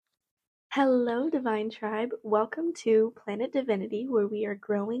Hello, Divine Tribe. Welcome to Planet Divinity, where we are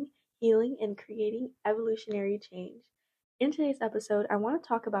growing, healing, and creating evolutionary change. In today's episode, I want to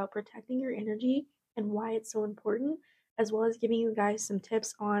talk about protecting your energy and why it's so important, as well as giving you guys some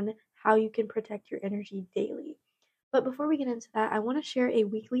tips on how you can protect your energy daily. But before we get into that, I want to share a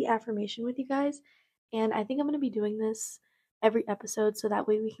weekly affirmation with you guys, and I think I'm going to be doing this every episode so that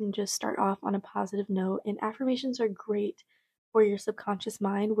way we can just start off on a positive note. And affirmations are great for your subconscious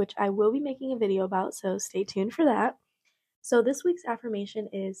mind, which I will be making a video about, so stay tuned for that. So, this week's affirmation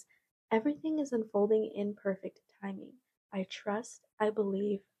is everything is unfolding in perfect timing. I trust, I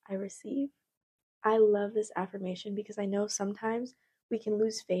believe, I receive. I love this affirmation because I know sometimes we can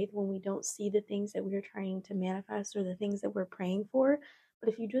lose faith when we don't see the things that we are trying to manifest or the things that we're praying for. But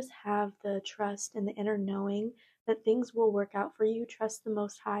if you just have the trust and the inner knowing that things will work out for you, trust the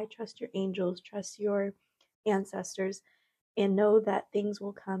Most High, trust your angels, trust your ancestors, and know that things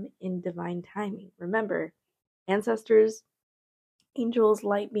will come in divine timing. Remember, ancestors, angels,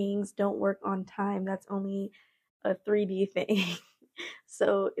 light beings don't work on time. That's only a 3D thing.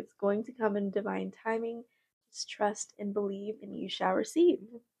 So it's going to come in divine timing. Just trust and believe, and you shall receive.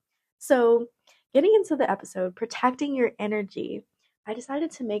 So, getting into the episode, protecting your energy. I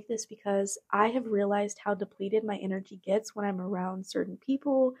decided to make this because I have realized how depleted my energy gets when I'm around certain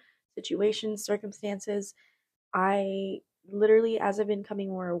people, situations, circumstances. I literally, as I've been coming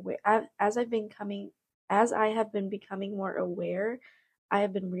more aware, as I have been becoming more aware, I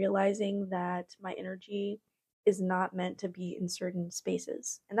have been realizing that my energy is not meant to be in certain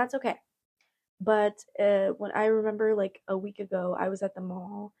spaces, and that's okay. But when I remember, like a week ago, I was at the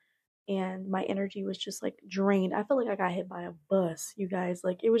mall and my energy was just like drained. I felt like I got hit by a bus, you guys.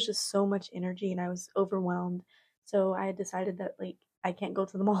 Like it was just so much energy and I was overwhelmed. So I had decided that like I can't go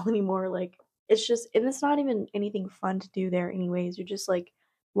to the mall anymore. Like it's just, and it's not even anything fun to do there anyways. You're just like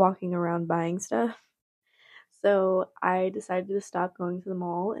walking around buying stuff. So I decided to stop going to the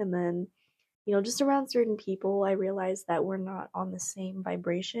mall, and then just around certain people, I realized that we're not on the same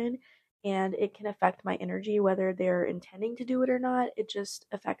vibration and it can affect my energy, whether they're intending to do it or not. It just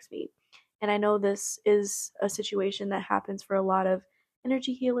affects me. And I know this is a situation that happens for a lot of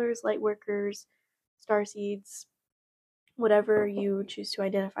energy healers, light workers, star seeds, whatever you choose to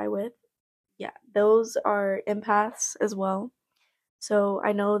identify with. Yeah, those are empaths as well. So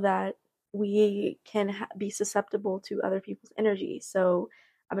I know that we can be susceptible to other people's energy. So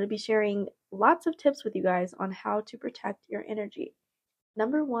I'm going to be sharing lots of tips with you guys on how to protect your energy.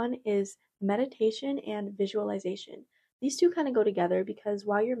 Number one is meditation and visualization. These two kind of go together because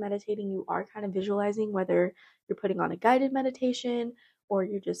while you're meditating, you are kind of visualizing, whether you're putting on a guided meditation or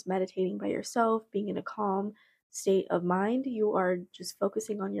you're just meditating by yourself, being in a calm state of mind. You are just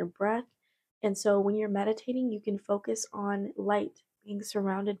focusing on your breath. And so when you're meditating, you can focus on light being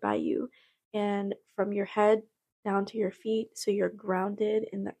surrounded by you and from your head down to your feet. So you're grounded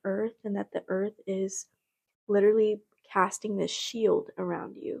in the earth and that the earth is literally casting this shield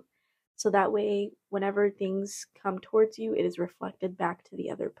around you. So that way, whenever things come towards you, it is reflected back to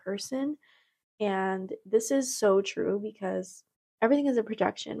the other person. And this is so true because everything is a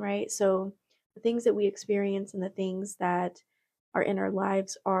projection, right? So the things that we experience and the things that are in our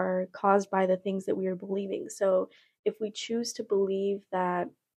lives are caused by the things that we are believing. So if we choose to believe that,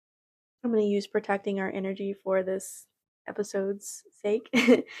 I'm going to use protecting our energy for this episode's sake.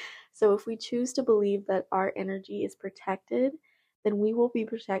 So if we choose to believe that our energy is protected, then we will be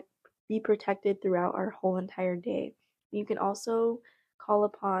protected throughout our whole entire day. You can also call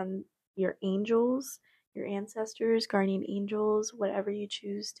upon your angels, your ancestors, guardian angels, whatever you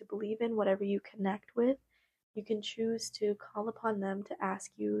choose to believe in, whatever you connect with. You can choose to call upon them to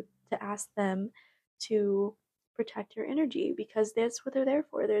ask them to protect your energy because that's what they're there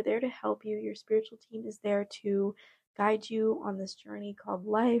for. They're there to help you. Your spiritual team is there to guide you on this journey called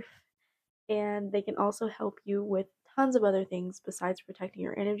life. And they can also help you with tons of other things besides protecting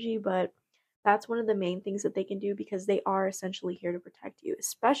your energy. But that's one of the main things that they can do because they are essentially here to protect you,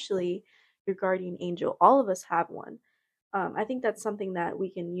 especially your guardian angel. All of us have one. I think that's something that we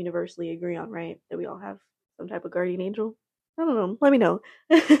can universally agree on, right? That we all have some type of guardian angel. I don't know. Let me know.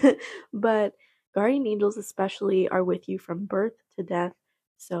 But guardian angels especially are with you from birth to death.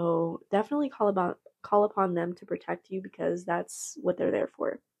 So definitely call upon them to protect you because that's what they're there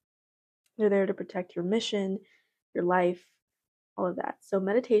for. They're there to protect your mission, your life, all of that. So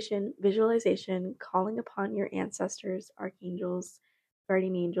meditation, visualization, calling upon your ancestors, archangels,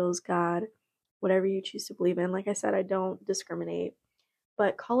 guardian angels, God, whatever you choose to believe in. Like I said, I don't discriminate,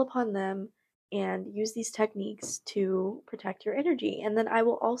 but call upon them and use these techniques to protect your energy. And then I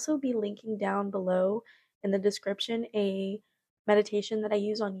will also be linking down below in the description a meditation that I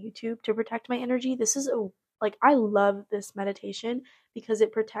use on YouTube to protect my energy. This is I love this meditation because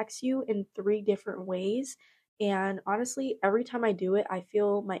it protects you in 3 different ways. And honestly, every time I do it, I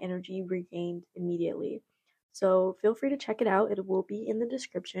feel my energy regained immediately. So feel free to check it out. It will be in the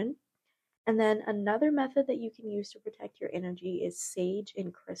description. And then another method that you can use to protect your energy is sage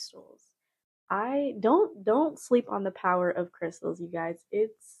and crystals. I don't sleep on the power of crystals, you guys.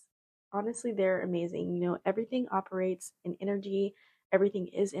 It's honestly they're amazing. You know, everything operates in energy. Everything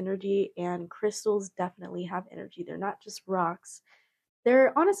is energy, and crystals definitely have energy. They're not just rocks.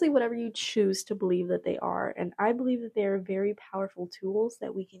 They're honestly whatever you choose to believe that they are, and I believe that they are very powerful tools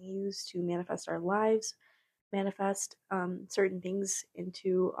that we can use to manifest our lives, manifest certain things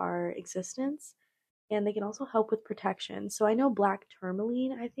into our existence, and they can also help with protection. So I know black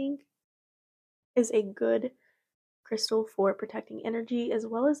tourmaline, I think, is a good crystal for protecting energy, as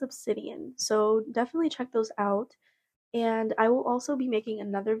well as obsidian. So definitely check those out. And I will also be making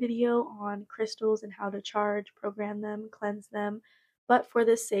another video on crystals and how to charge, program them, cleanse them. But for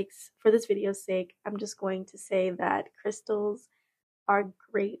this video's sake, I'm just going to say that crystals are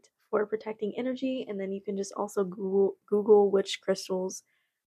great for protecting energy, and then you can just also Google which crystals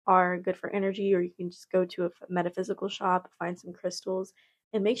are good for energy, or you can just go to a metaphysical shop, find some crystals,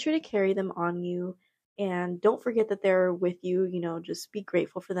 and make sure to carry them on you. And don't forget that they're with you. You know, just be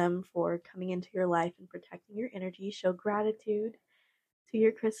grateful for them for coming into your life and protecting your energy. Show gratitude to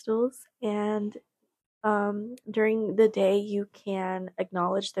your crystals. And during the day, you can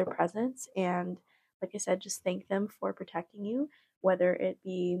acknowledge their presence. And like I said, just thank them for protecting you, whether it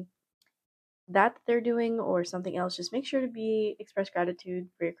be that they're doing or something else. Just make sure to be express gratitude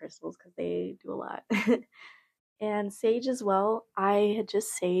for your crystals because they do a lot. And sage as well. I had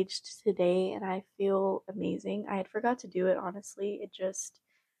just saged today and I feel amazing. I had forgot to do it, honestly. It just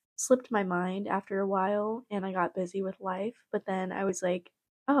slipped my mind after a while and I got busy with life. But then I was like,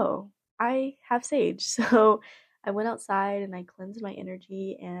 oh, I have sage. So I went outside and I cleansed my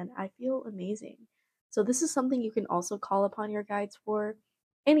energy and I feel amazing. So this is something you can also call upon your guides for.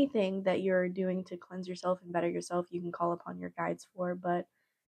 Anything that you're doing to cleanse yourself and better yourself, you can call upon your guides for. But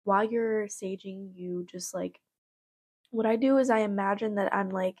while you're saging, you just what I do is I imagine that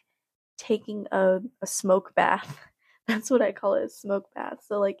I'm taking a smoke bath. That's what I call it, a smoke bath.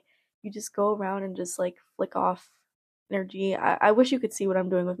 So you just go around and just flick off energy. I wish you could see what I'm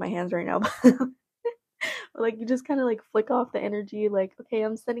doing with my hands right now. But you just kind of flick off the energy, like, okay,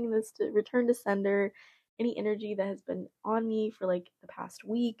 I'm sending this to return to sender. Any energy that has been on me for the past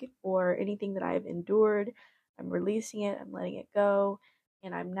week or anything that I've endured, I'm releasing it, I'm letting it go,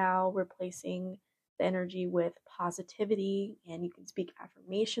 and I'm now replacing the energy with positivity. And you can speak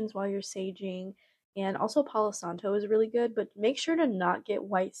affirmations while you're saging. And also Palo Santo is really good, but make sure to not get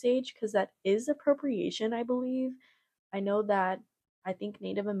white sage because that is appropriation, I believe. I know that I think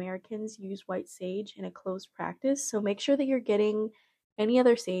Native Americans use white sage in a closed practice, so make sure that you're getting any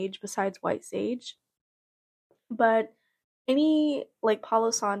other sage besides white sage. But any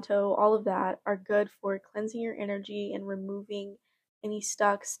Palo Santo, all of that are good for cleansing your energy and removing any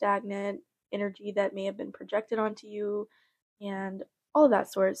stuck, stagnant energy that may have been projected onto you and all of that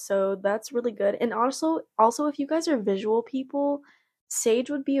sort. So that's really good. And also if you guys are visual people, sage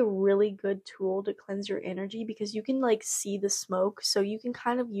would be a really good tool to cleanse your energy because you can see the smoke, so you can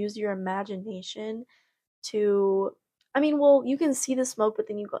kind of use your imagination to well, you can see the smoke, but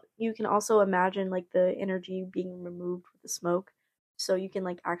then you can also imagine the energy being removed with the smoke, so you can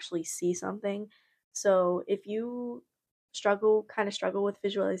actually see something. So if you struggle with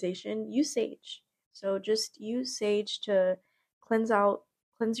visualization, use sage. So just use sage to cleanse out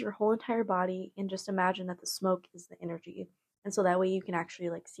cleanse your whole entire body and just imagine that the smoke is the energy. And so that way you can actually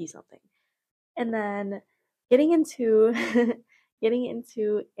see something. And then getting into getting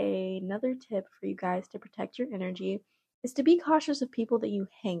into another tip for you guys to protect your energy is to be cautious of people that you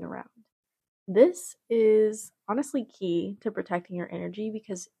hang around. This is honestly key to protecting your energy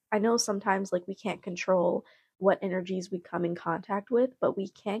because I know sometimes we can't control what energies we come in contact with, but we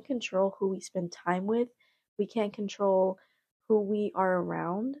can control who we spend time with. We can't control who we are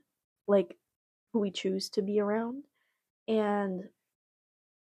around, like who we choose to be around. And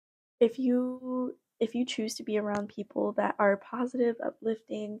if you choose to be around people that are positive,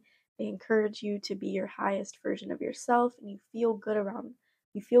 uplifting, they encourage you to be your highest version of yourself and you feel good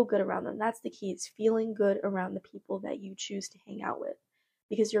around them. That's the key. It's feeling good around the people that you choose to hang out with.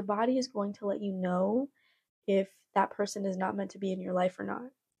 Because your body is going to let you know if that person is not meant to be in your life or not.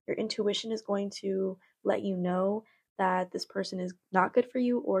 Your intuition is going to let you know that this person is not good for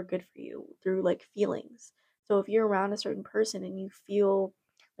you or good for you through feelings. So if you're around a certain person and you feel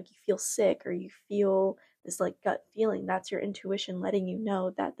sick or you feel this like gut feeling. That's your intuition letting you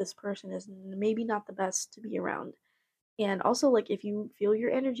know that this person is maybe not the best to be around. And also, like, if you feel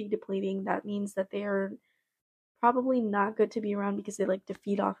your energy depleting, that means that they are probably not good to be around because they like to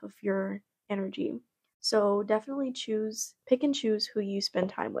feed off of your energy. So definitely pick and choose who you spend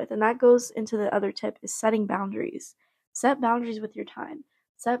time with. And that goes into the other tip is setting boundaries. Set boundaries with your time.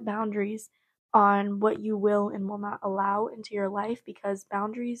 Set boundaries on what you will and will not allow into your life because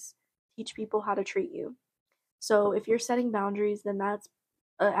boundaries teach people how to treat you. So if you're setting boundaries, then that's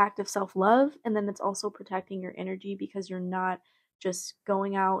an act of self-love, and then it's also protecting your energy because you're not just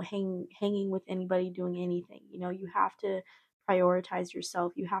going out hanging with anybody doing anything. You know, you have to prioritize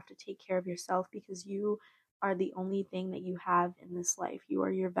yourself. You have to take care of yourself because you are the only thing that you have in this life. You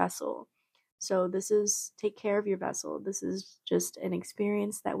are your vessel. So this is take care of your vessel. This is just an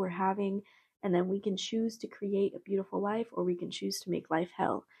experience that we're having, and then we can choose to create a beautiful life or we can choose to make life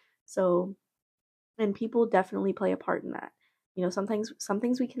hell. So and people definitely play a part in that. You know, some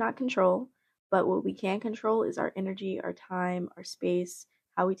things we cannot control, but what we can control is our energy, our time, our space,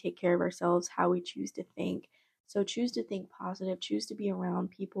 how we take care of ourselves, how we choose to think. So choose to think positive, choose to be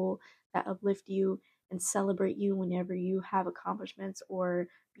around people that uplift you and celebrate you whenever you have accomplishments or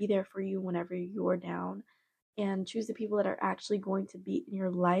be there for you whenever you're down. And choose the people that are actually going to be in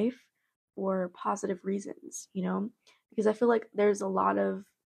your life for positive reasons, you know? Because I feel like there's a lot of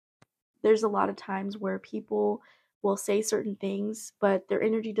times where people will say certain things, but their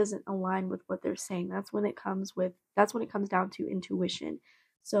energy doesn't align with what they're saying. That's when it comes down to intuition.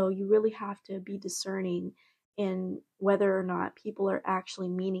 So you really have to be discerning in whether or not people are actually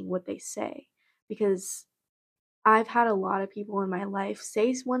meaning what they say. Because I've had a lot of people in my life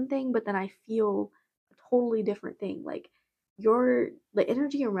say one thing, but then I feel a totally different thing. Like the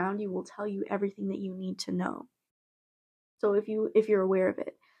energy around you will tell you everything that you need to know. So if you're aware of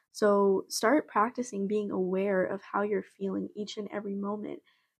it. So start practicing being aware of how you're feeling each and every moment.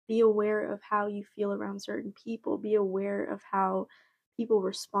 Be aware of how you feel around certain people. Be aware of how people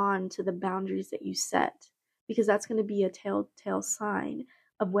respond to the boundaries that you set because that's going to be a telltale sign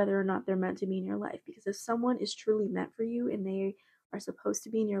of whether or not they're meant to be in your life. Because if someone is truly meant for you and they are supposed to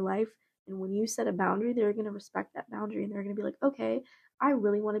be in your life, and when you set a boundary, they're going to respect that boundary and they're going to be like, okay, I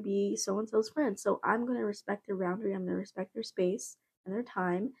really want to be so and so's friend. So I'm going to respect their boundary. I'm going to respect their space and their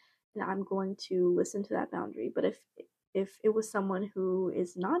time, and I'm going to listen to that boundary. But if it was someone who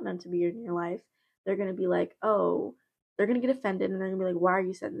is not meant to be in your life, they're going to be like, oh, they're going to get offended and they're going to be like, why are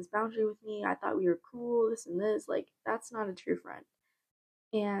you setting this boundary with me? I thought we were cool, this and this. Like, that's not a true friend.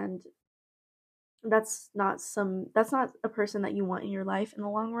 And that's not a person that you want in your life in the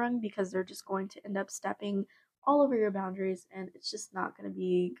long run because they're just going to end up stepping all over your boundaries and it's just not going to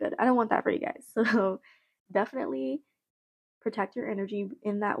be good. I don't want that for you guys. So definitely protect your energy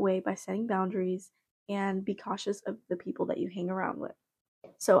in that way by setting boundaries and be cautious of the people that you hang around with.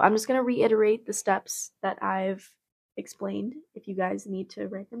 So I'm just going to reiterate the steps that I've explained if you guys need to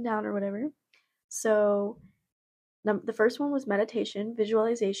write them down or whatever. So the first one was meditation,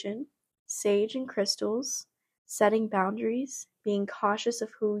 visualization, sage and crystals, setting boundaries, being cautious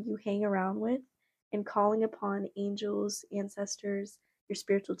of who you hang around with, and calling upon angels, ancestors, your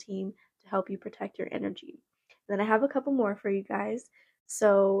spiritual team to help you protect your energy. And then I have a couple more for you guys.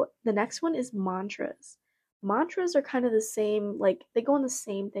 So the next one is mantras. Mantras are kind of the same, like they go on the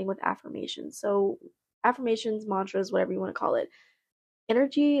same thing with affirmations. So affirmations, mantras, whatever you want to call it,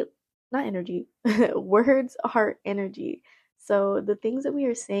 energy, not energy, words are energy. So the things that we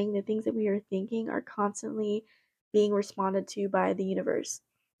are saying, the things that we are thinking are constantly being responded to by the universe.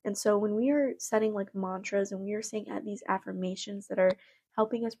 And so when we are setting like mantras and we are saying at these affirmations that are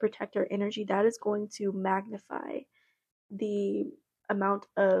helping us protect our energy, that is going to magnify the amount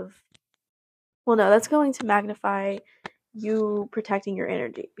of, well, no, that's going to magnify you protecting your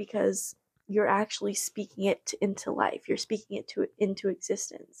energy because you're actually speaking it into life. You're speaking it into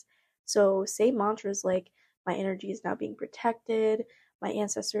existence. So say mantras like my energy is now being protected, my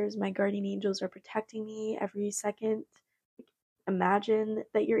ancestors, my guardian angels are protecting me every second. Imagine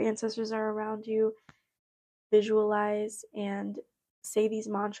that your ancestors are around you. Visualize and say these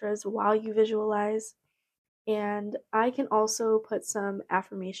mantras while you visualize. And I can also put some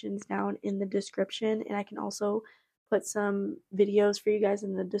affirmations down in the description, and I can also put some videos for you guys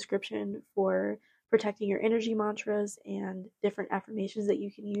in the description for protecting your energy mantras and different affirmations that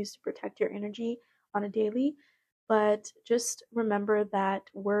you can use to protect your energy on a daily. But just remember that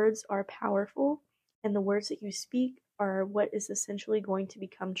words are powerful, and the words that you speak are what is essentially going to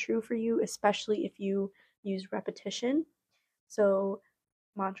become true for you, especially if you use repetition. So,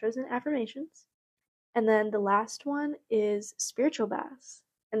 mantras and affirmations. And then the last one is spiritual baths.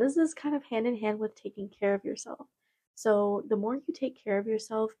 And this is kind of hand in hand with taking care of yourself. So the more you take care of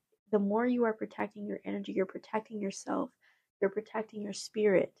yourself, the more you are protecting your energy, you're protecting yourself, you're protecting your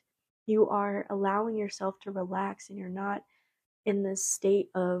spirit. You are allowing yourself to relax, and you're not in this state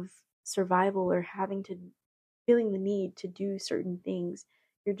of survival or feeling the need to do certain things.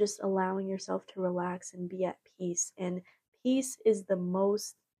 You're just allowing yourself to relax and be at peace. And peace is the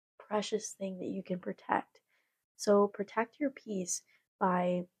most precious thing that you can protect. So protect your peace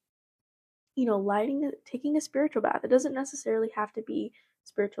by, taking a spiritual bath. It doesn't necessarily have to be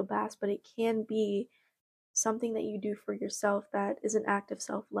spiritual baths, but it can be something that you do for yourself that is an act of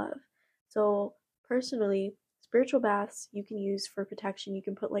self love. So, personally, spiritual baths you can use for protection. You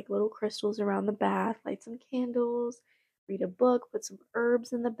can put like little crystals around the bath, light some candles, read a book, put some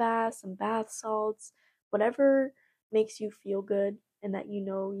herbs in the bath, some bath salts, whatever makes you feel good and that you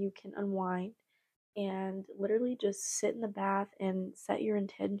know you can unwind. And literally just sit in the bath and set your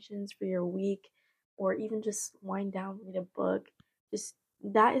intentions for your week, or even just wind down, read a book. Just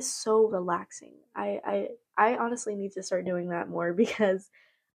that is so relaxing. I honestly need to start doing that more because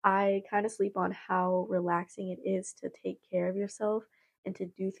I kind of sleep on how relaxing it is to take care of yourself and to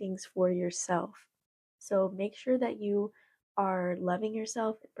do things for yourself. So make sure that you are loving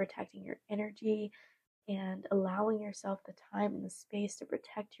yourself and protecting your energy and allowing yourself the time and the space to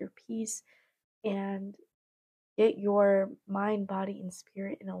protect your peace and get your mind, body, and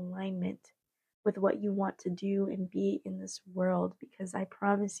spirit in alignment with what you want to do and be in this world, because I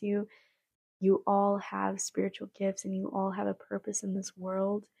promise you, you all have spiritual gifts and you all have a purpose in this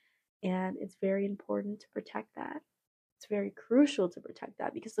world. And it's very important to protect that. It's very crucial to protect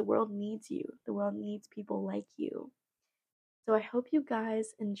that because the world needs you. The world needs people like you. So I hope you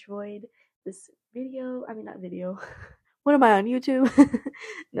guys enjoyed this video. I mean, not video. What am I on YouTube?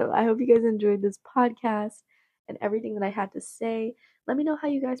 No, I hope you guys enjoyed this podcast and everything that I had to say. Let me know how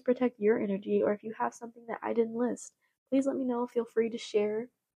you guys protect your energy, or if you have something that I didn't list, please let me know. Feel free to share.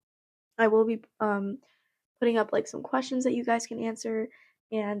 I will be putting up like some questions that you guys can answer.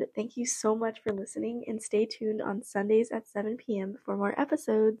 And thank you so much for listening, and stay tuned on Sundays at 7 p.m. for more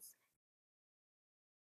episodes.